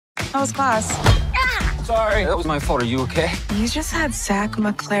How was class? Sorry, that was my fault. Are you okay? You just had Zach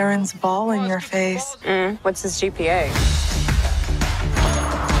McLaren's ball in your face. What's his GPA?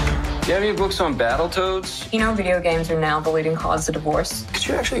 Do you have any books on Battletoads? You know, video games are now the leading cause of divorce. Could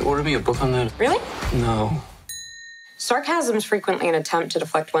you actually order me a book on that? Really? No. Sarcasm is frequently an attempt to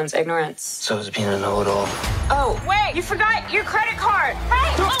deflect one's ignorance. So is being a know-it-all. Oh, wait, you forgot your credit card.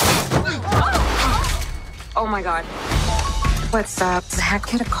 Hey! Oh my God. What's up? Zach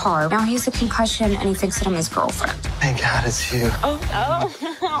hit a car. Now he's a concussion and he thinks it on his girlfriend. Thank God it's you.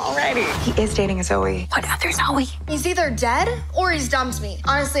 Alrighty. He is dating a Zoe. What other Zoe? He's either dead or he's dumped me.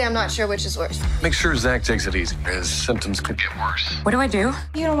 Honestly, I'm not sure which is worse. Make sure Zach takes it easy. His symptoms could get worse. What do I do?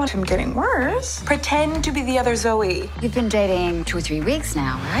 You don't want him getting worse. Pretend to be the other Zoe. You've been dating 2 or 3 weeks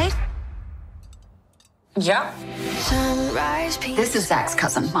now, right? Yep. This is Zach's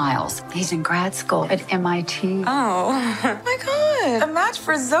cousin, Miles. He's in grad school at MIT. Oh. Oh my God. A match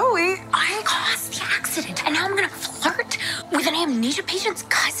for Zoe. I caused the accident, and now I'm gonna flirt with an amnesia patient's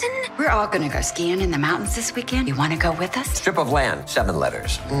cousin? We're all gonna go skiing in the mountains this weekend. You wanna go with us? Strip of land, 7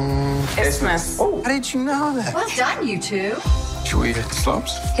 letters. Isthmus. Oh, how did you know that? Well done, you two. Should we hit the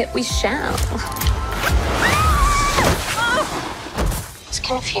slopes? Hit we shall. It's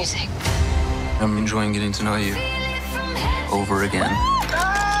confusing. I'm enjoying getting to know you. Over again.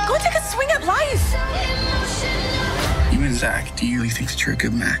 Go take a swing at life. You and Zach, do you really think that you're a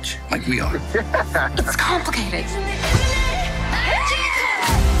good match? Like we are. It's complicated.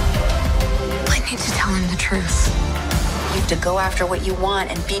 I need to tell him the truth. You have to go after what you want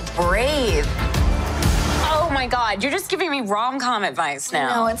and be brave. Oh my God, you're just giving me rom-com advice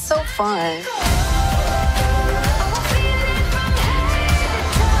now. No, it's so fun.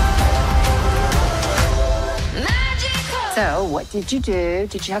 So, what did you do?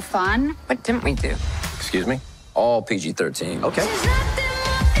 Did you have fun? What didn't we do? Excuse me? All PG-13. Okay.